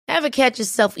Ever catch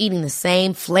yourself eating the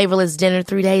same flavorless dinner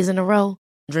 3 days in a row?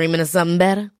 Dreaming of something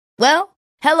better? Well,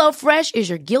 HelloFresh is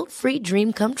your guilt-free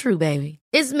dream come true, baby.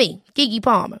 It's me, Keke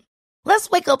Palmer. Let's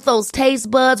wake up those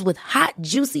taste buds with hot,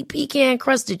 juicy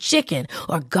pecan-crusted chicken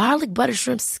or garlic butter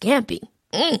shrimp scampi.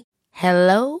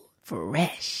 Hello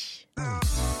Fresh.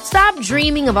 Stop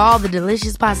dreaming of all the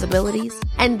delicious possibilities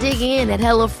and dig in at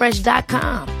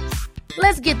HelloFresh.com.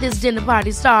 Let's get this dinner party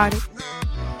started.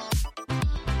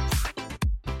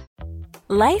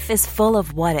 Life is full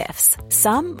of what-ifs.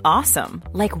 Some awesome,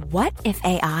 like what if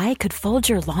AI could fold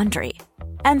your laundry?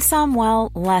 And some,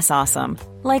 well, less awesome,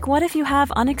 like what if you have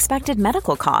unexpected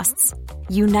medical costs?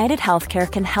 United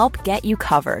Healthcare can help get you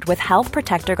covered with Health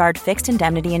Protector Guard fixed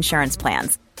indemnity insurance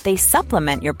plans. They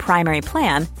supplement your primary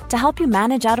plan to help you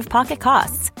manage out-of-pocket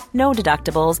costs. No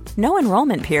deductibles, no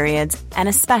enrollment periods, and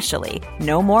especially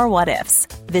no more what-ifs.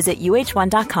 Visit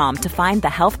uh1.com to find the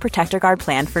Health Protector Guard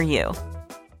plan for you.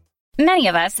 Many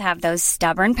of us have those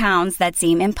stubborn pounds that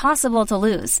seem impossible to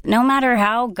lose, no matter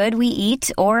how good we eat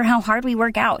or how hard we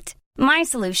work out. My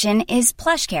solution is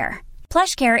PlushCare.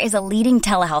 PlushCare is a leading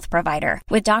telehealth provider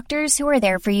with doctors who are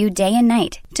there for you day and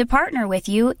night to partner with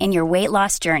you in your weight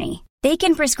loss journey. They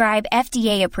can prescribe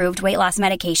FDA-approved weight loss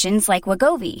medications like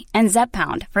Wegovy and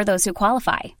Zepbound for those who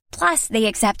qualify. Plus, they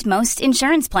accept most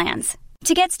insurance plans.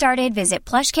 To get started, visit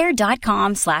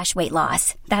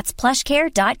plushcare.com/weightloss. That's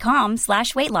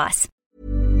plushcare.com/weightloss.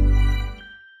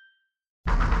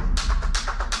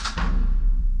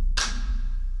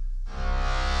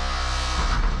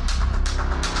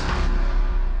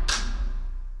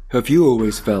 Have you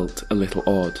always felt a little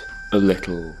odd, a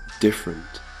little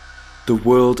different? The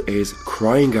world is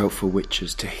crying out for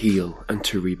witches to heal and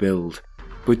to rebuild.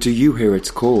 But do you hear its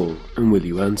call, and will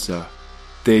you answer?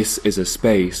 This is a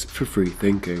space for free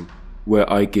thinking,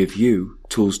 where I give you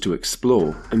tools to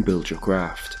explore and build your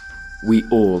craft. We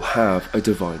all have a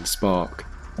divine spark.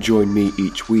 Join me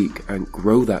each week and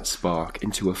grow that spark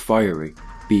into a fiery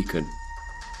beacon.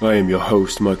 I am your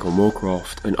host, Michael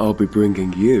Moorcroft, and I'll be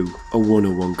bringing you a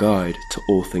 101 guide to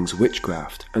all things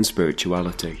witchcraft and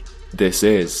spirituality. This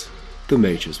is The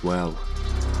Mage's Well.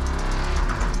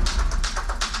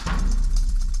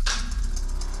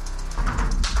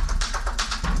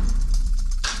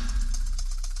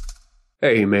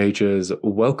 Hey mages,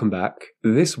 welcome back.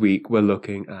 This week we're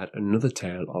looking at another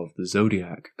tale of the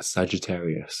Zodiac,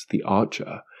 Sagittarius, the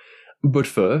Archer. But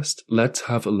first, let's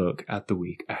have a look at the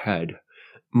week ahead.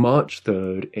 March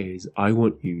 3rd is I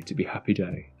Want You to Be Happy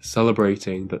Day,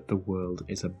 celebrating that the world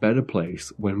is a better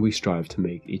place when we strive to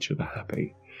make each other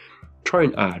happy. Try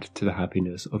and add to the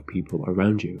happiness of people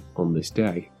around you on this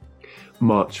day.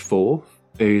 March 4th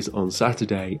is on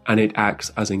Saturday, and it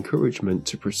acts as encouragement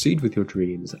to proceed with your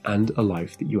dreams and a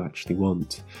life that you actually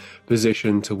want.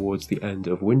 Positioned towards the end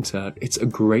of winter, it's a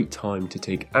great time to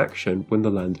take action when the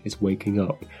land is waking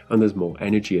up and there's more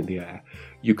energy in the air.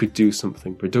 You could do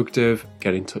something productive,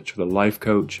 get in touch with a life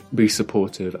coach, be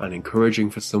supportive and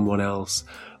encouraging for someone else.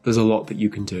 There's a lot that you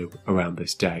can do around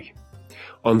this day.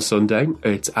 On Sunday,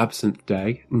 it's Absinthe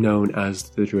Day, known as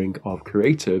the drink of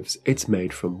creatives. It's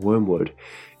made from wormwood.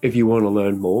 If you want to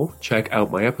learn more, check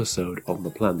out my episode on the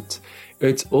plant.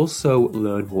 It's also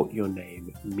Learn What Your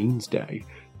Name Means Day.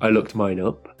 I looked mine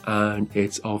up, and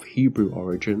it's of Hebrew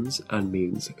origins and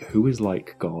means who is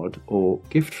like God or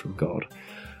gift from God.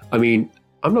 I mean,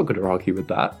 I'm not going to argue with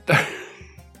that.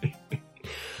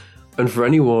 And for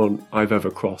anyone I've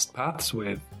ever crossed paths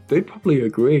with, they'd probably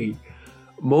agree.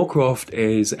 Moorcroft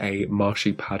is a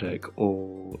marshy paddock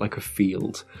or like a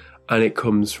field, and it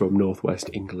comes from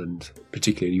northwest England,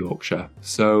 particularly Yorkshire.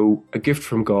 So a gift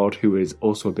from God who is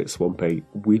also a bit swampy.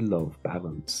 We love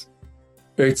balance.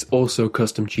 It's also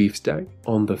Custom Chiefs Day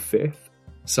on the 5th,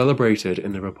 celebrated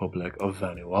in the Republic of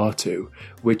Vanuatu,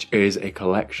 which is a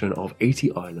collection of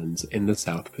 80 islands in the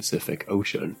South Pacific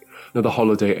Ocean. Now, the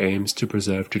holiday aims to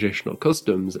preserve traditional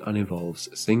customs and involves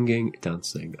singing,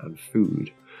 dancing, and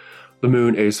food. The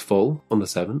moon is full on the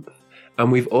 7th,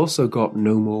 and we've also got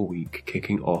No More Week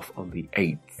kicking off on the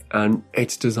 8th, and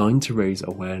it's designed to raise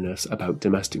awareness about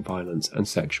domestic violence and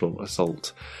sexual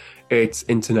assault. It's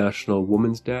International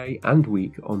Women's Day and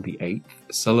Week on the 8th,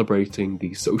 celebrating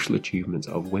the social achievements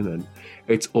of women.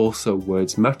 It's also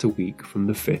Words Matter Week from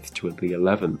the 5th to the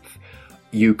 11th.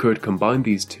 You could combine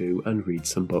these two and read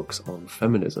some books on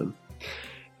feminism.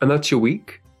 And that's your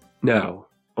week. Now,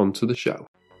 on to the show.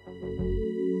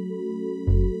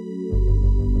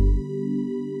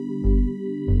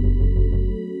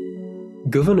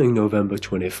 Governing November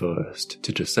 21st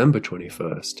to December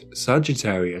 21st,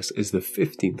 Sagittarius is the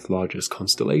 15th largest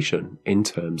constellation in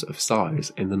terms of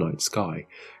size in the night sky,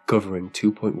 covering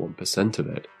 2.1% of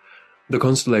it. The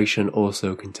constellation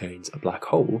also contains a black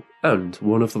hole and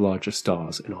one of the largest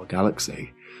stars in our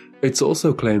galaxy. It's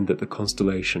also claimed that the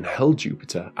constellation held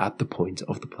Jupiter at the point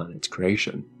of the planet's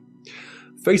creation.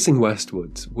 Facing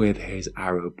westwards, with his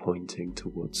arrow pointing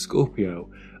towards Scorpio,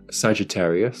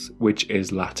 Sagittarius, which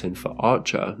is Latin for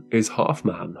archer, is half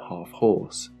man, half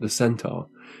horse, the centaur.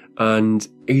 And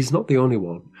he's not the only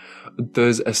one.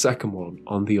 There's a second one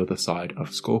on the other side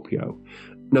of Scorpio.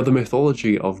 Now, the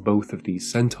mythology of both of these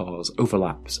centaurs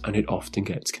overlaps and it often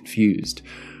gets confused.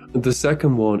 The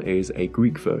second one is a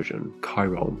Greek version,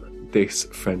 Chiron, this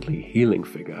friendly healing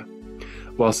figure,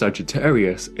 while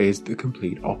Sagittarius is the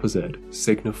complete opposite,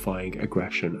 signifying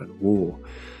aggression and war.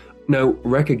 Now,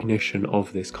 recognition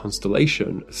of this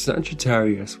constellation,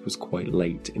 Sagittarius was quite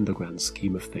late in the grand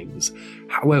scheme of things.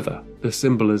 However, the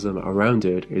symbolism around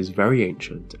it is very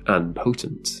ancient and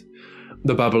potent.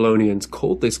 The Babylonians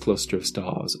called this cluster of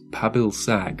stars Pabil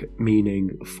Sag,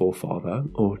 meaning forefather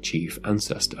or chief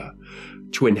ancestor.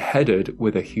 Twin-headed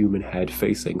with a human head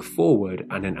facing forward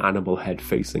and an animal head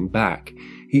facing back,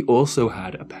 he also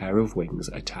had a pair of wings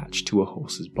attached to a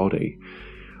horse's body.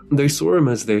 They saw him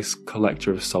as this collector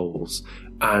of souls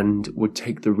and would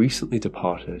take the recently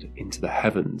departed into the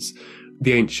heavens.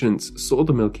 The ancients saw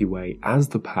the Milky Way as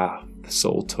the path the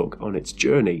soul took on its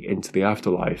journey into the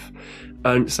afterlife,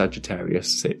 and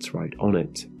Sagittarius sits right on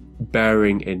it.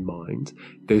 Bearing in mind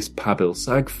this Pabil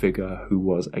Sag figure who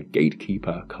was a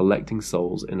gatekeeper collecting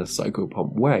souls in a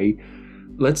psychopomp way,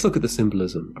 let's look at the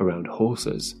symbolism around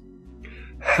horses.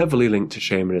 Heavily linked to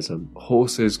shamanism,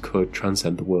 horses could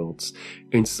transcend the worlds.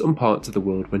 In some parts of the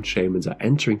world, when shamans are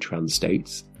entering trance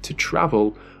states to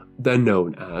travel, they're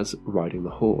known as riding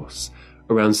the horse.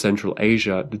 Around Central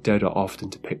Asia, the dead are often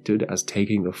depicted as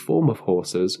taking the form of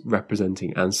horses,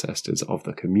 representing ancestors of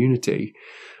the community.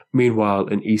 Meanwhile,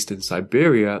 in eastern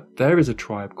Siberia, there is a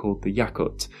tribe called the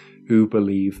Yakut, who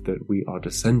believe that we are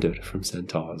descended from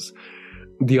centaurs.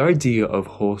 The idea of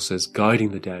horses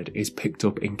guiding the dead is picked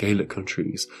up in Gaelic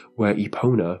countries, where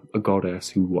Epona, a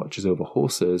goddess who watches over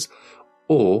horses,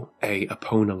 or a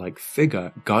Epona-like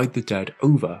figure guide the dead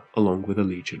over along with a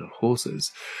legion of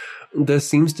horses. There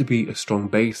seems to be a strong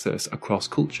basis across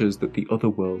cultures that the other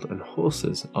world and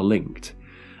horses are linked.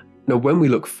 Now, when we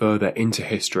look further into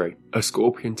history, a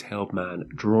scorpion-tailed man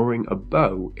drawing a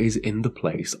bow is in the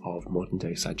place of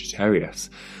modern-day Sagittarius,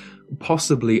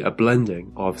 possibly a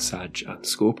blending of Sag and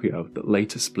Scorpio that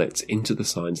later splits into the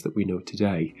signs that we know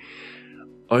today.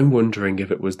 I'm wondering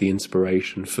if it was the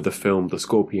inspiration for the film The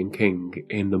Scorpion King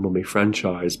in the Mummy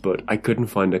franchise, but I couldn't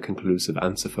find a conclusive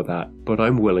answer for that, but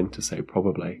I'm willing to say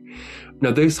probably.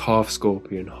 Now, this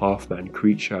half-scorpion, half-man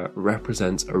creature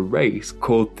represents a race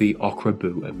called the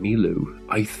Okrabu Amilu.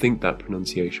 I think that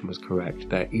pronunciation was correct.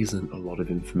 There isn't a lot of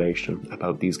information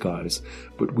about these guys,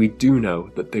 but we do know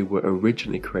that they were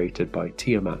originally created by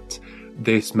Tiamat,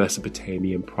 this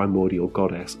Mesopotamian primordial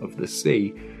goddess of the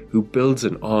sea, who builds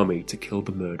an army to kill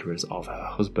the murderers of her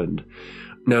husband.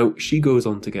 Now, she goes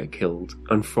on to get killed,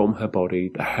 and from her body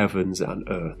the heavens and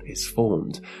earth is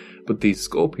formed. But these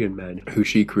scorpion men, who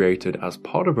she created as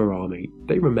part of her army,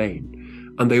 they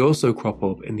remain. And they also crop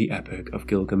up in the Epic of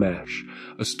Gilgamesh,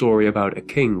 a story about a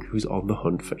king who's on the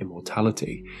hunt for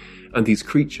immortality. And these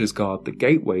creatures guard the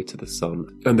gateway to the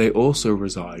sun, and they also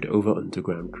reside over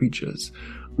underground creatures.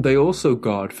 They also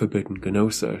guard forbidden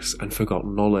gnosis and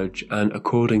forgotten knowledge, and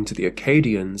according to the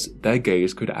Akkadians, their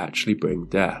gaze could actually bring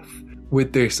death.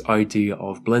 With this idea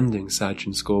of blending Sag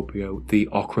and Scorpio, the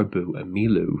Okrabu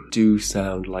Amilu do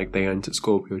sound like they enter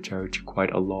Scorpio territory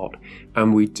quite a lot,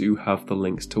 and we do have the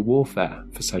links to warfare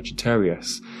for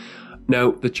Sagittarius.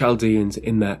 Now, the Chaldeans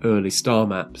in their early star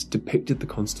maps depicted the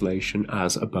constellation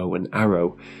as a bow and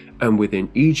arrow, and within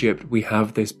Egypt we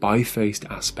have this bifaced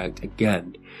aspect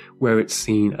again, where it's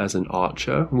seen as an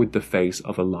archer with the face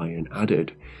of a lion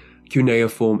added.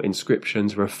 Cuneiform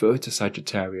inscriptions refer to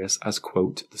Sagittarius as,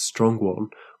 quote, the strong one,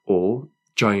 or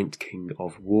giant king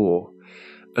of war,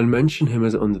 and mention him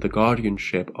as under the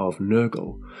guardianship of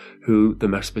Nergal, who the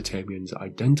Mesopotamians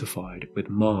identified with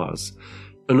Mars.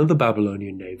 Another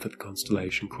Babylonian name for the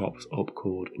constellation crops up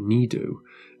called Nidu,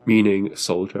 meaning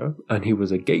soldier, and he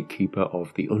was a gatekeeper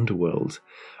of the underworld.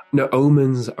 Now,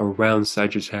 omens around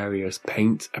Sagittarius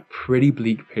paint a pretty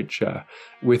bleak picture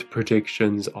with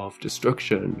predictions of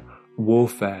destruction,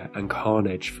 warfare and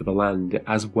carnage for the land,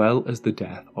 as well as the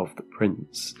death of the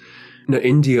prince. Now,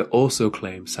 India also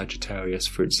claimed Sagittarius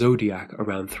for its zodiac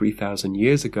around 3,000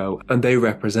 years ago, and they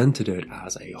represented it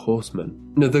as a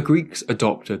horseman. Now, the Greeks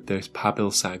adopted this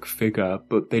Pabil Sag figure,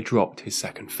 but they dropped his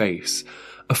second face.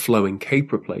 A flowing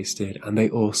cape replaced it, and they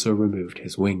also removed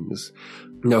his wings.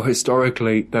 Now,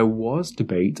 historically, there was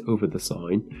debate over the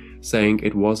sign, saying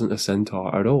it wasn't a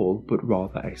centaur at all, but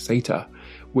rather a satyr,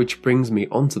 which brings me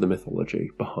onto the mythology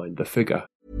behind the figure.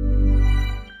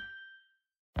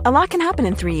 A lot can happen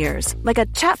in 3 years, like a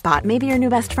chatbot may be your new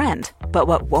best friend. But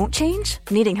what won't change?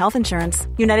 Needing health insurance.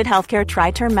 United Healthcare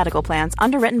Tri-Term Medical Plans,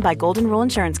 underwritten by Golden Rule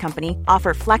Insurance Company,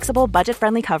 offer flexible,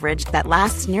 budget-friendly coverage that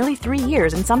lasts nearly 3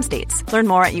 years in some states. Learn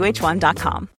more at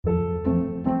uh1.com.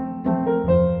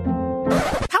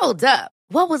 Hold up.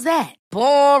 What was that?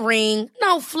 Boring.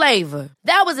 No flavor.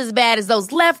 That was as bad as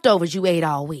those leftovers you ate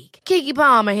all week. Keke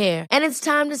Palmer here, and it's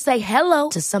time to say hello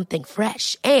to something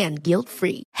fresh and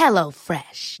guilt-free. Hello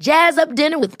Fresh. Jazz up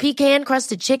dinner with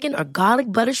pecan-crusted chicken or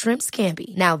garlic butter shrimp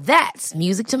scampi. Now that's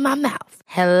music to my mouth.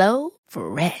 Hello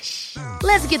Fresh.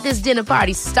 Let's get this dinner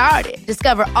party started.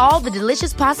 Discover all the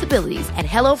delicious possibilities at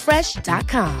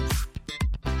hellofresh.com.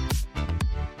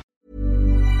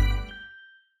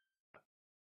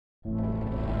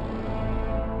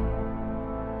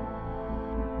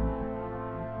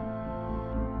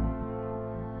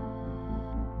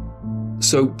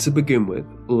 So, to begin with,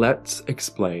 let's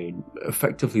explain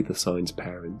effectively the sign's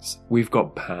parents. We've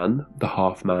got Pan, the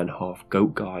half-man,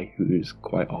 half-goat guy, who's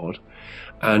quite odd,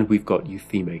 and we've got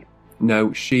Eutheme.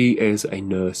 Now, she is a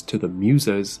nurse to the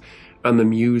Muses, and the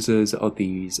Muses are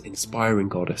these inspiring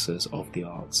goddesses of the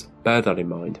arts. Bear that in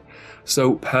mind.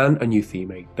 So, Pan and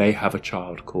Eutheme, they have a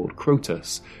child called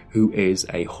Crotus, who is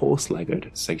a horse-legged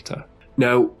satyr.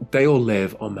 Now, they all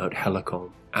live on Mount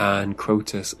Helicon, and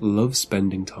Crotus loves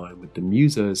spending time with the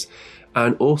Muses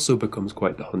and also becomes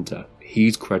quite the hunter.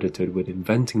 He's credited with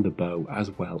inventing the bow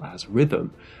as well as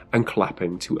rhythm and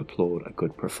clapping to applaud a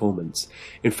good performance.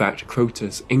 In fact,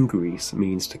 Crotus in Greece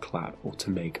means to clap or to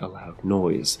make a loud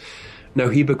noise. Now,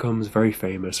 he becomes very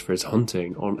famous for his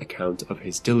hunting on account of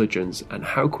his diligence and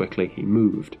how quickly he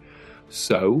moved.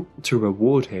 So, to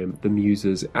reward him, the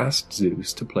Muses asked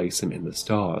Zeus to place him in the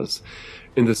stars.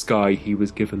 In the sky, he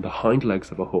was given the hind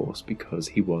legs of a horse because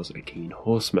he was a keen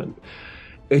horseman.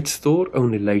 It's thought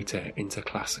only later into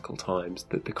classical times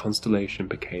that the constellation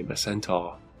became a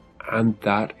centaur. And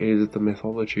that is the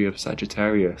mythology of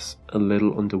Sagittarius. A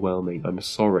little underwhelming, I'm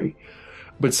sorry.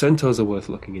 But centaurs are worth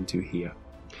looking into here,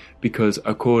 because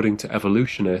according to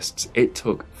evolutionists, it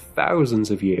took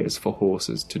thousands of years for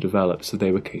horses to develop so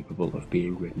they were capable of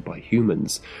being ridden by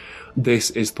humans. This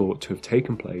is thought to have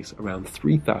taken place around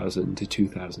 3000 to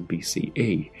 2000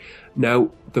 BCE.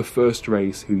 Now, the first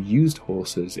race who used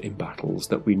horses in battles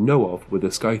that we know of were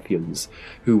the Scythians,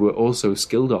 who were also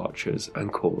skilled archers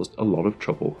and caused a lot of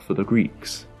trouble for the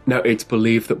Greeks. Now, it's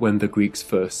believed that when the Greeks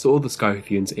first saw the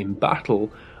Scythians in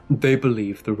battle, they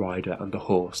believed the rider and the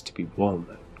horse to be one,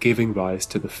 giving rise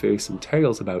to the fearsome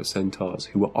tales about centaurs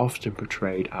who were often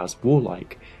portrayed as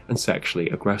warlike and sexually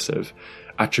aggressive,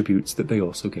 attributes that they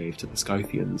also gave to the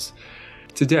Scythians.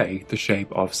 Today, the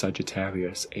shape of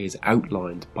Sagittarius is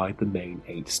outlined by the main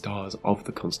 8 stars of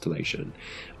the constellation,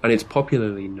 and it's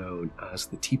popularly known as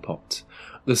the teapot.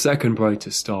 The second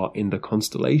brightest star in the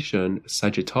constellation,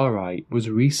 Sagittarii, was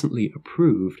recently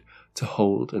approved to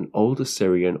hold an old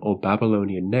Assyrian or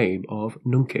Babylonian name of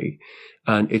Nunki,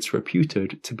 and it's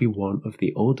reputed to be one of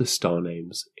the oldest star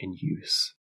names in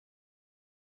use.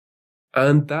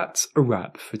 And that's a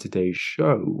wrap for today's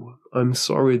show. I'm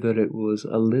sorry that it was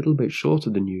a little bit shorter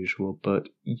than usual, but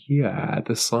yeah,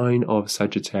 the sign of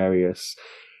Sagittarius,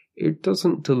 it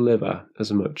doesn't deliver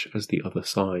as much as the other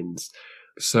signs.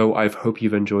 So I hope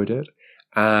you've enjoyed it.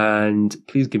 And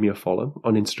please give me a follow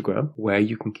on Instagram, where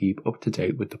you can keep up to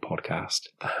date with the podcast.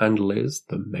 The handle is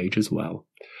The Mage's Well.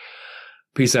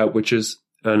 Peace out, witches,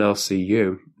 and I'll see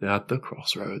you at the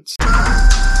crossroads.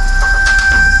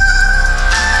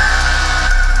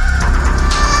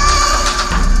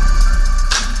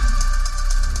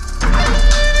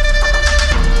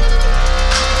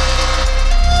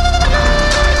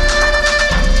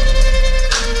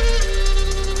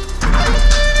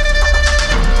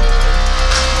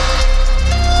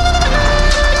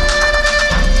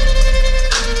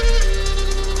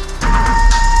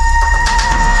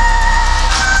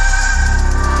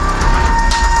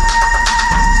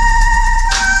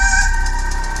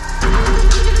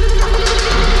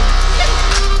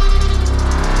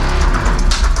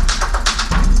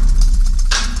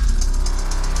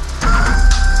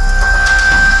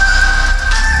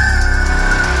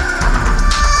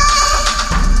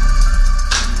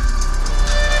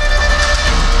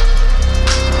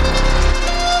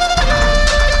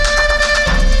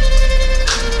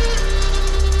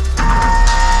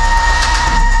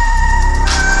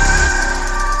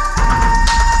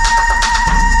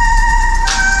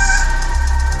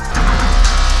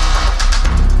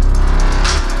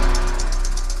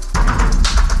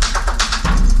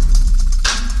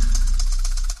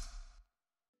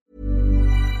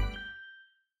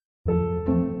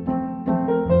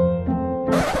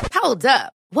 Hold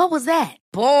up. What was that?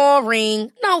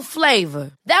 Boring. No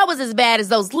flavor. That was as bad as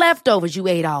those leftovers you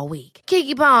ate all week.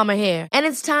 Keke Palmer here, and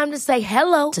it's time to say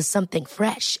hello to something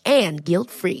fresh and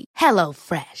guilt-free. Hello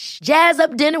Fresh. Jazz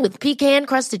up dinner with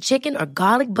pecan-crusted chicken or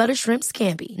garlic butter shrimp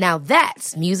scampi. Now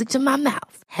that's music to my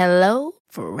mouth. Hello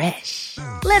Fresh.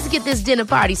 Let's get this dinner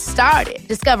party started.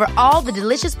 Discover all the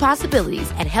delicious possibilities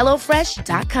at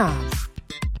hellofresh.com.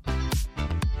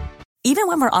 Even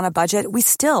when we're on a budget, we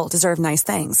still deserve nice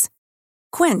things.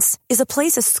 Quince is a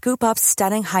place to scoop up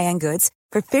stunning high-end goods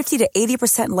for 50 to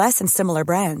 80% less than similar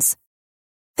brands.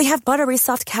 They have buttery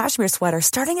soft cashmere sweaters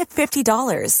starting at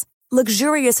 $50,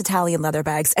 luxurious Italian leather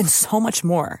bags, and so much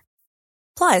more.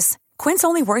 Plus, Quince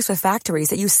only works with factories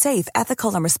that use safe,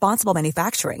 ethical, and responsible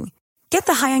manufacturing. Get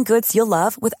the high-end goods you'll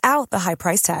love without the high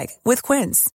price tag with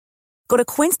Quince. Go to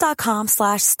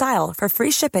quince.com/style for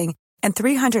free shipping and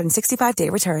 365-day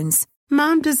returns.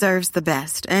 Mom deserves the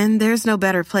best, and there's no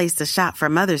better place to shop for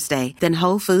Mother's Day than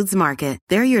Whole Foods Market.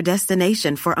 They're your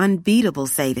destination for unbeatable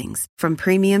savings, from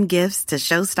premium gifts to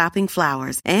show-stopping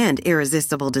flowers and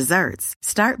irresistible desserts.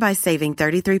 Start by saving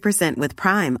 33% with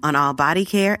Prime on all body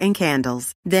care and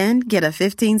candles. Then get a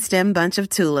 15-stem bunch of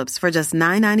tulips for just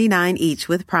 $9.99 each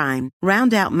with Prime.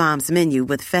 Round out Mom's menu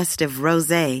with festive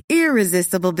rosé,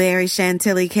 irresistible berry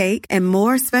chantilly cake, and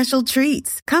more special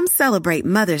treats. Come celebrate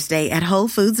Mother's Day at Whole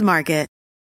Foods Market.